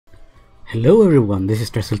Hello everyone, this is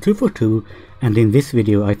Stressel242, and in this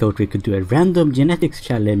video I thought we could do a random genetics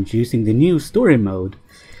challenge using the new story mode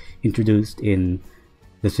introduced in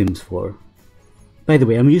The Sims 4. By the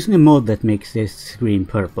way, I'm using a mod that makes this screen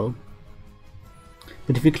purple.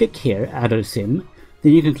 But if you click here, add a sim,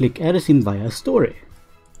 then you can click add a sim via a story,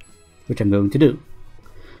 which I'm going to do.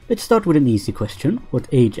 Let's start with an easy question. What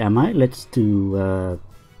age am I? Let's do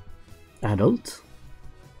adult.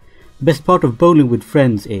 Best part of bowling with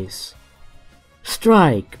friends is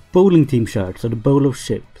strike, bowling team shirts, or the bowl of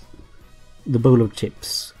chips. The bowl of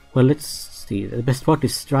chips. Well, let's see. The best part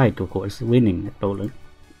is strike, of course, winning at bowling.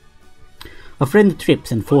 A friend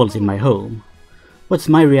trips and falls in my home. What's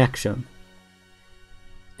my reaction?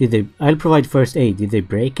 I'll provide first aid. Did they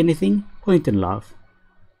break anything? Point and laugh.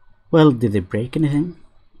 Well, did they break anything?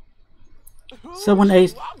 Someone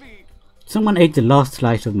ate the last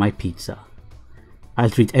slice of my pizza. I'll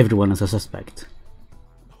treat everyone as a suspect.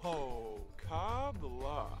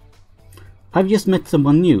 I've just met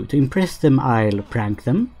someone new. To impress them, I'll prank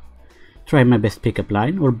them, try my best pickup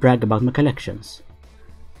line, or brag about my collections.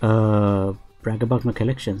 Brag about my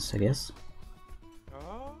collections, I guess.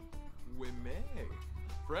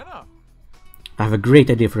 I have a great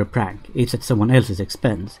idea for a prank. It's at someone else's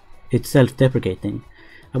expense. It's self-deprecating.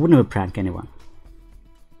 I would never prank anyone.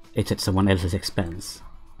 It's at someone else's expense.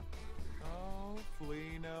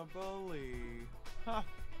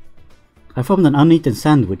 I found an uneaten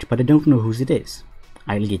sandwich, but I don't know whose it is.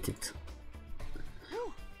 I'll get it.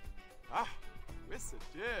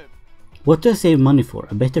 What do I save money for?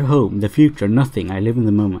 A better home, the future, nothing. I live in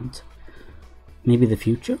the moment. Maybe the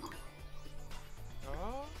future?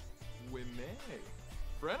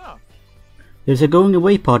 There's a going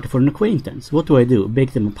away party for an acquaintance. What do I do?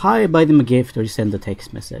 Bake them a pie, buy them a gift, or send a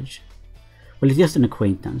text message? Well, it's just an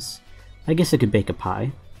acquaintance. I guess I could bake a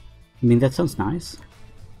pie. I mean, that sounds nice.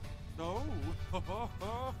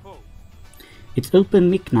 It's open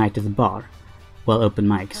mic night at the bar. Well, open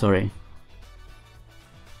mic, sorry.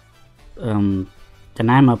 Then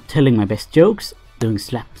I'm up telling my best jokes, doing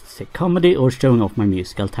slapstick comedy, or showing off my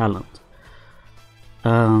musical talent.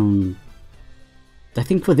 I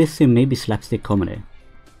think for this sim, maybe slapstick comedy.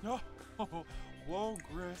 A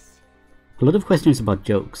lot of questions about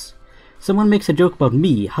jokes. Someone makes a joke about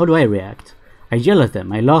me, how do I react? I yell at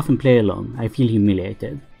them, I laugh and play along, I feel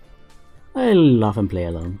humiliated. I'll laugh and play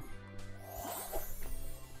along.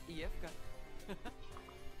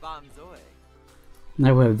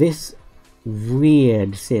 Now we have this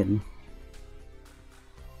weird sim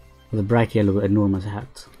with a bright yellow enormous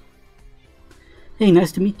hat. Hey,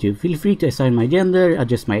 nice to meet you. Feel free to assign my gender,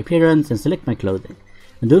 adjust my appearance, and select my clothing.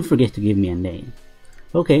 And don't forget to give me a name.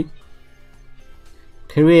 Okay.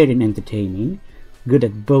 Career in entertaining. Good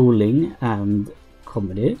at bowling and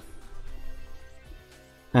comedy.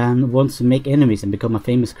 And wants to make enemies and become a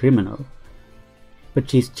famous criminal. But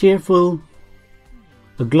she's cheerful,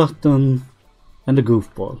 a glutton, and a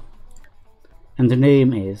goofball. And her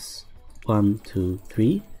name is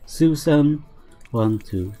 123 Susan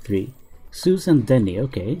 123 Susan Denny.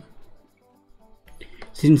 Okay.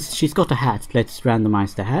 Since she's got a hat, let's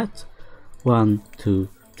randomize the hat. 1, 2,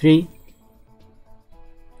 3.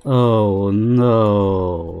 Oh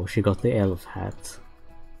no, she got the elf hat.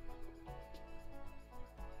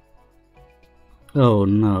 Oh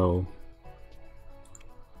no.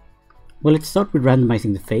 Well, let's start with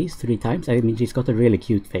randomizing the face 3 times. I mean, she's got a really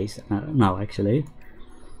cute face now, actually.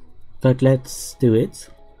 But let's do it.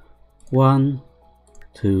 1,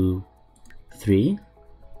 2, 3.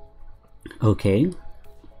 Okay.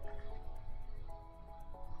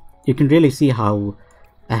 You can really see how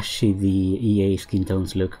ashy the EA skin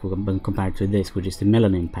tones look when compared to this, which is the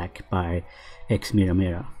Melanin Pack by X Mira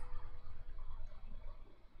Mira.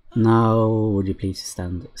 Now, would you please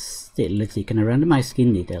stand still? Let's see, can I randomize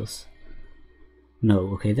skin details?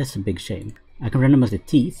 No, okay, that's a big shame. I can randomize the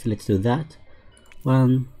teeth, let's do that.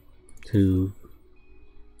 1, 2,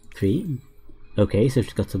 3. Okay, so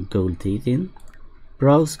she's got some gold teeth in.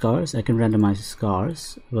 Brow scars, I can randomize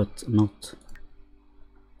scars, but not...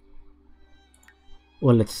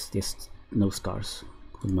 Well, let's just... no scars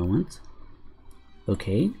for the moment.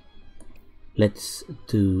 Okay. Let's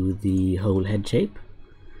do the whole head shape.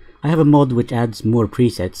 I have a mod which adds more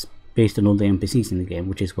presets based on all the NPCs in the game,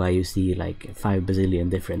 which is why you see like 5 bazillion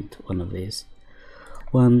different one of these.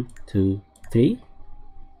 1, 2, 3.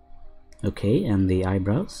 Okay, and the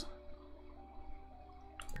eyebrows.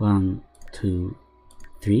 1, 2,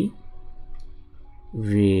 3.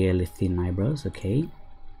 Really thin eyebrows, okay.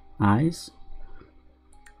 Eyes.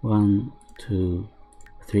 1, 2,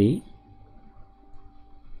 3.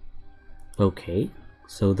 Okay,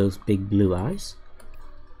 so those big blue eyes.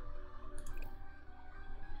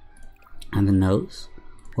 And the nose.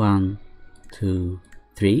 1, 2,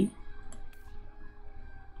 3.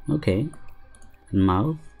 Okay. And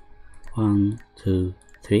mouth. 1, 2,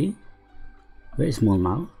 3. Very small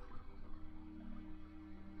mouth.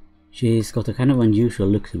 She's got a kind of unusual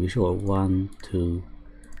look, to be sure. 1, 2,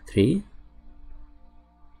 3.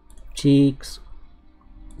 Cheeks.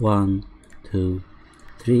 1, 2,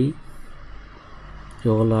 3.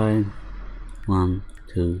 Jawline. 1,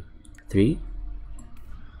 2, 3.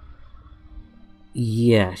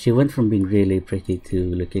 Yeah, she went from being really pretty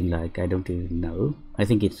to looking like I don't even know. I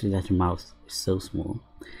think it's that her mouth is so small.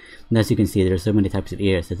 And as you can see, there are so many types of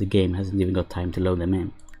ears that the game hasn't even got time to load them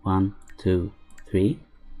in. 1, 2, 3.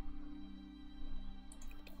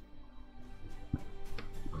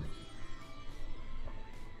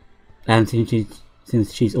 And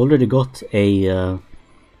since she's already got a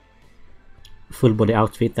full body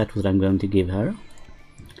outfit, that's what I'm going to give her.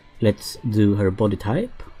 Let's do her body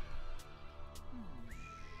type.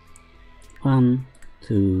 1,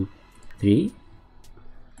 2, 3.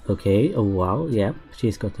 Okay, oh wow, yeah,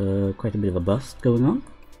 she's got quite a bit of a bust going on.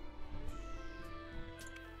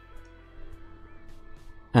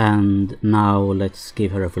 And now let's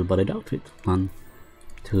give her a full bodied outfit. 1,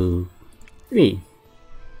 2, 3.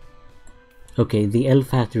 Okay, the elf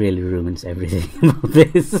hat really ruins everything about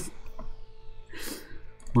this.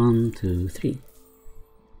 1, 2, 3.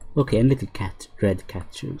 Okay, and little cat, red cat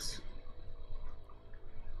shoes.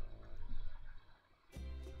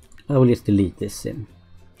 I will just delete this sim.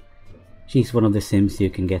 She's one of the sims you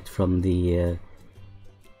can get from the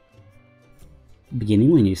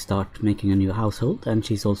beginning when you start making a new household, and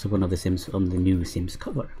she's also one of the sims on the new Sims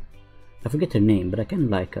cover. I forget her name, but I kind of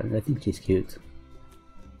like her. I think she's cute.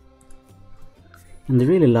 And I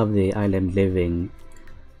really love the island living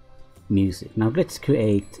music. Now let's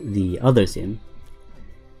create the other sim,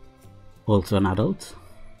 also an adult.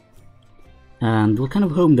 And what kind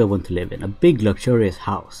of home do I want to live in? A big luxurious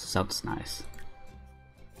house, sounds nice.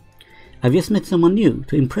 I've just met someone new.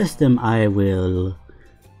 To impress them, I will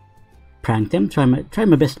prank them, try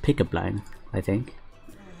my best pickup line, I think.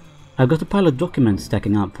 I've got a pile of documents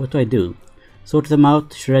stacking up. What do? Sort them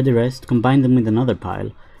out, shred the rest, combine them with another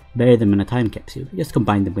pile, bury them in a time capsule. Just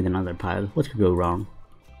combine them with another pile. What could go wrong?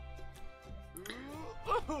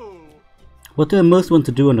 What do I most want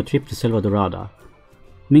to do on a trip to Selva Dorada?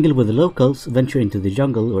 Mingle with the locals, venture into the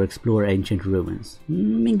jungle, or explore ancient ruins.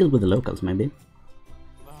 Mingle with the locals, maybe.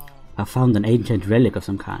 I found an ancient relic of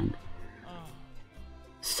some kind.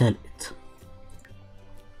 Sell it.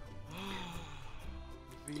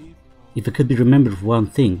 If I could be remembered for one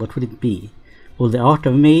thing, what would it be? All the art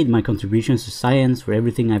I've made, my contributions to science, for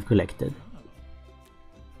everything I've collected.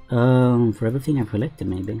 For everything I've collected,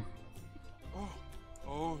 maybe.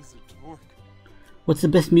 What's the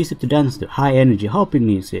best music to dance to? High energy, hopping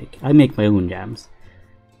music. I make my own jams.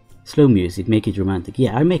 Slow music, make it romantic.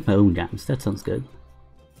 Yeah, I make my own jams. That sounds good.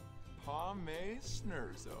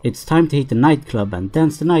 It's time to hit the nightclub and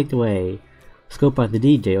dance the night away. Scope out the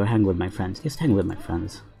DJ or hang with my friends. Just hang with my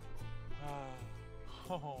friends.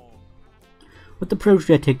 What approach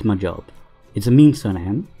do I take to my job? It's a means to an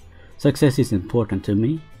end. Success is important to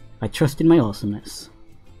me. I trust in my awesomeness.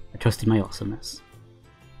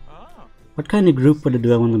 What kind of group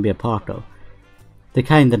do I want to be a part of? The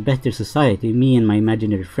kind that betters society, me and my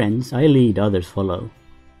imaginary friends. I lead, others follow.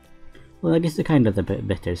 Well, I guess the kind that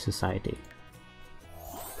betters society.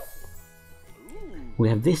 We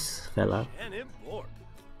have this fella,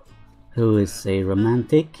 who is a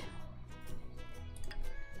romantic.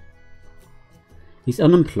 He's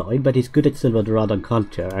unemployed, but he's good at Selva Dorada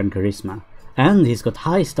culture and charisma. And he's got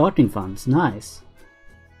high starting funds, nice.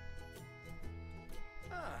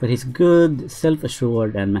 But he's good,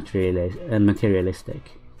 self-assured and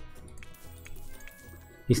materialistic.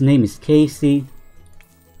 His name is Casey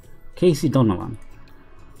Donovan.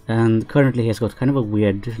 And currently he has got kind of a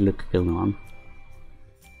weird look going on.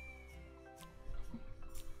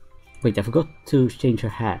 Wait, I forgot to change her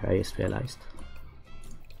hair, I just realized.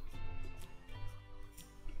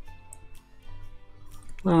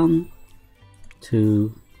 One,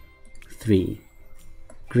 2, 3.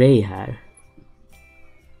 Grey hair.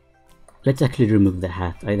 Let's actually remove the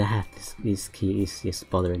hat. The hat is just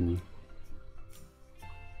bothering me.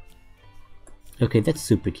 Okay, that's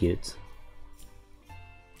super cute.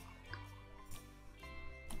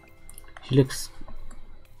 She looks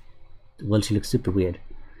super weird.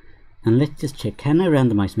 And let's just check. Can I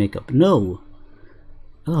randomize makeup? No!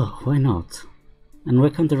 Oh, why not? And why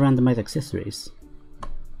can't I randomize accessories?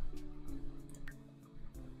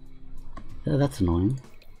 That's annoying.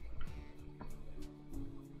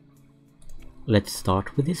 Let's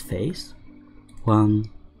start with his face. 1,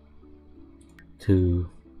 2,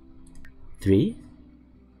 3.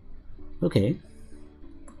 Okay.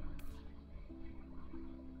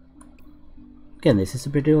 Again, this is a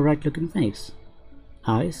pretty alright looking face.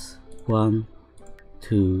 Eyes. 1,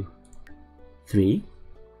 2, 3.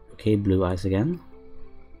 Okay, blue eyes again.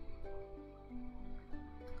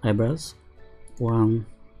 Eyebrows. 1,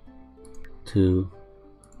 2,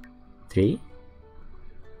 3.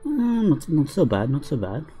 Not so bad, not so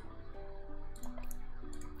bad.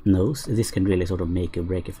 Nose. This can really sort of make or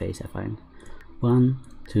break a face, I find. 1,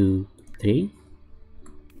 2, 3.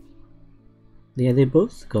 Yeah, they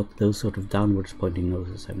both got those sort of downwards pointing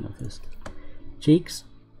noses, I've noticed. Cheeks.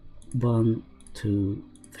 1, 2,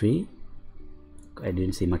 3. I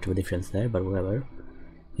didn't see much of a difference there, but whatever.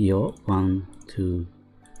 Jaw. 1, 2,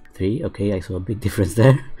 3. Okay, I saw a big difference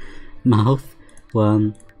there. Mouth.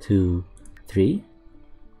 1, 2, 3.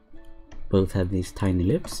 Both have these tiny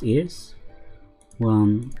lips. Ears.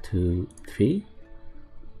 1, 2, 3.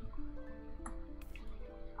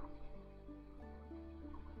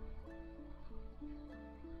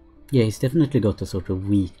 Yeah, he's definitely got a sort of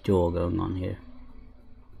weak jaw going on here.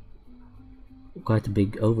 Quite a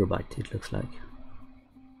big overbite, it looks like.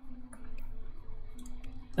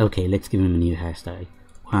 Okay, let's give him a new hairstyle.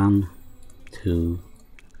 1, 2,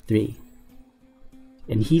 3.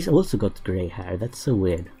 And he's also got grey hair, that's so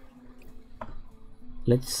weird.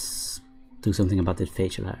 Let's do something about his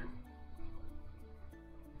facial hair.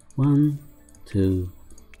 1, 2,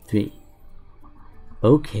 3.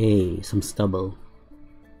 Okay, some stubble.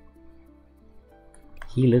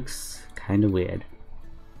 He looks kind of weird.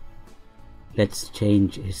 Let's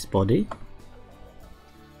change his body.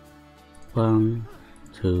 1,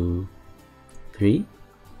 2, 3.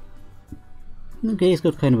 Okay, he's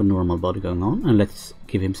got kind of a normal body going on, and let's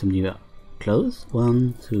give him some new clothes.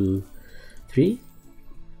 1, 2, 3.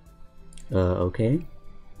 Okay.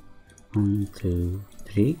 1, 2,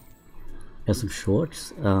 3. And some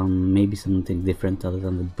shorts. Maybe something different other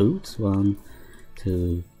than the boots. 1,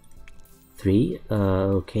 2, 3.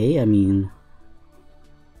 Okay, I mean,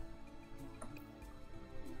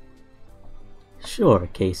 sure,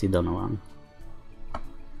 Casey Donovan.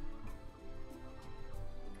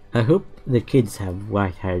 I hope the kids have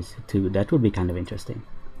white hairs too. That would be kind of interesting.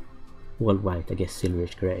 Well, white, I guess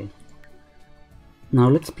silverish grey. Now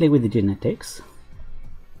let's play with the genetics.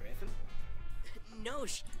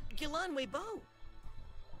 Nosh, Gillan Weibo.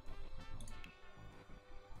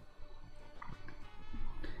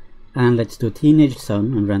 And let's do a teenage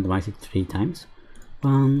son and randomize it 3 times.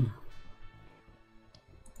 1.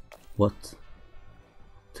 What?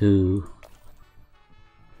 2.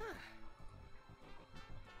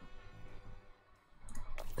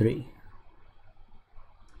 3.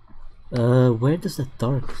 Where does that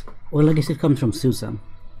dark... Well, I guess it comes from Susan.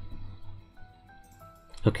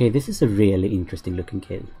 Okay, this is a really interesting looking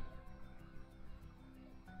kid.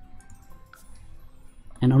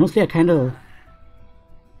 And honestly, I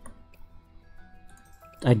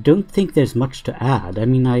don't think there's much to add. I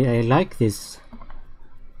mean, I like this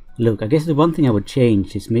look. I guess the one thing I would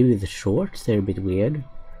change is maybe the shorts. They're a bit weird.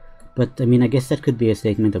 But, I mean, I guess that could be a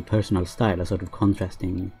statement of personal style, a sort of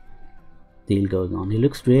contrasting deal going on. He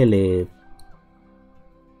looks really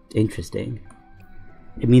interesting.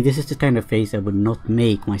 I mean, this is the kind of face I would not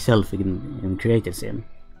make myself in Creative Sim.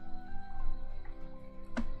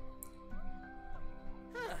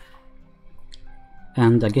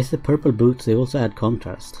 And I guess the purple boots, they also add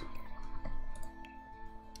contrast.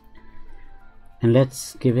 And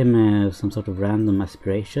let's give him some sort of random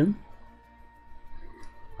aspiration.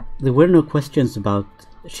 There were no questions about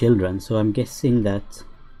children, so I'm guessing that...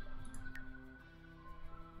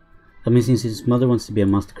 I mean, since his mother wants to be a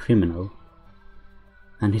master criminal,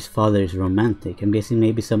 and his father is romantic, I'm guessing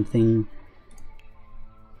maybe something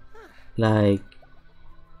like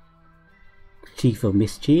Chief of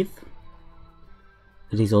Mischief?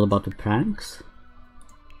 That he's all about the pranks.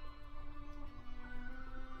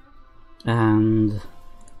 And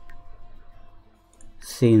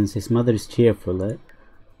since his mother is cheerful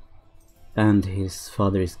and his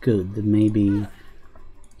father is good, then maybe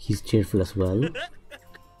he's cheerful as well.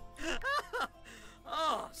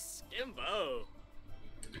 Oh, Skimbo.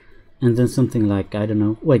 And then something like, I don't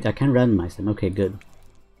know, wait, I can randomize them. Okay, good.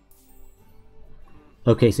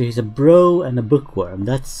 Okay, so he's a bro and a bookworm.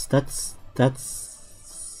 That's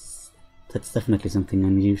definitely something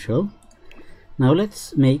unusual. Now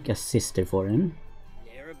let's make a sister for him.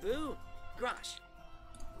 Naraboo. Grosh.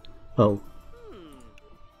 Oh.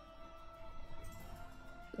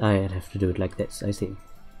 I'd have to do it like this, I see.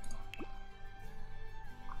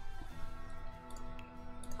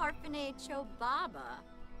 Harpane Chobaba.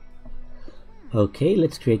 Okay,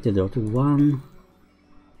 let's create the daughter. 1,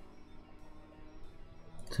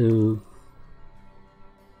 2,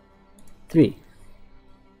 3.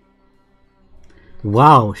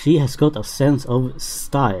 Wow, she has got a sense of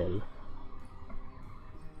style.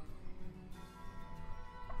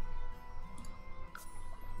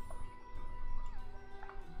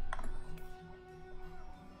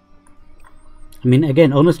 I mean,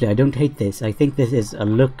 again, honestly, I don't hate this. I think this is a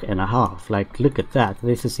look and a half. Like, look at that.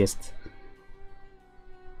 This is just...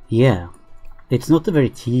 yeah. It's not a very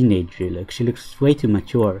teenage look. She looks way too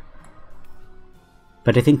mature.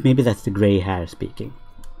 But I think maybe that's the grey hair speaking.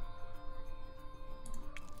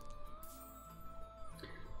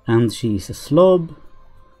 And she's a slob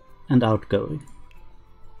and outgoing.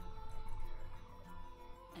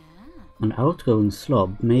 An outgoing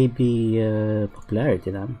slob, maybe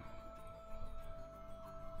popularity then.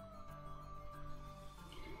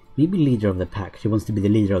 Maybe leader of the pack. She wants to be the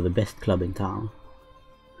leader of the best club in town.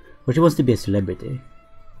 Or she wants to be a celebrity.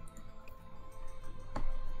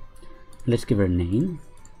 Let's give her a name.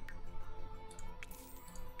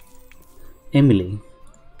 Emily.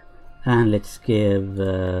 And let's give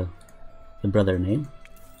the brother a name.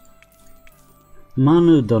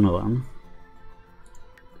 Manu Donovan.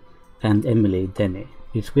 And Emily Denny.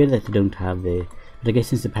 It's weird that they don't have the... but I guess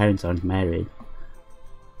since the parents aren't married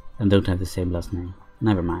and don't have the same last name.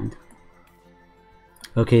 Never mind.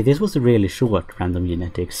 Okay, this was a really short random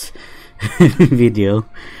genetics video.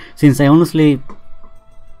 Since I honestly...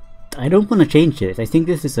 I don't want to change it. I think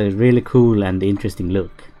this is a really cool and interesting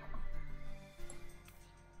look.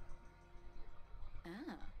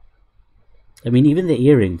 I mean, even the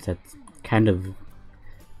earrings that kind of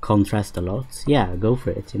contrast a lot. Yeah, go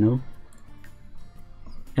for it, you know.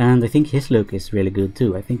 And I think his look is really good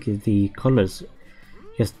too. I think the colors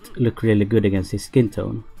just look really good against his skin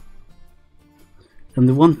tone. And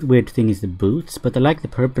the one weird thing is the boots, but I like the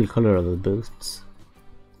purple color of the boots.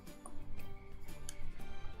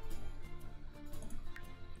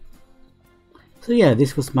 So yeah,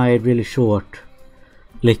 this was my really short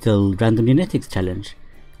little random genetics challenge.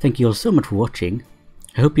 Thank you all so much for watching.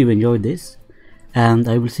 I hope you enjoyed this, and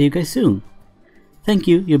I will see you guys soon. Thank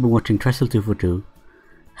you, you've been watching Trestle242.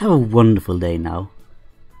 Have a wonderful day now.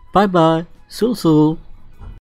 Bye bye, Sul Sul.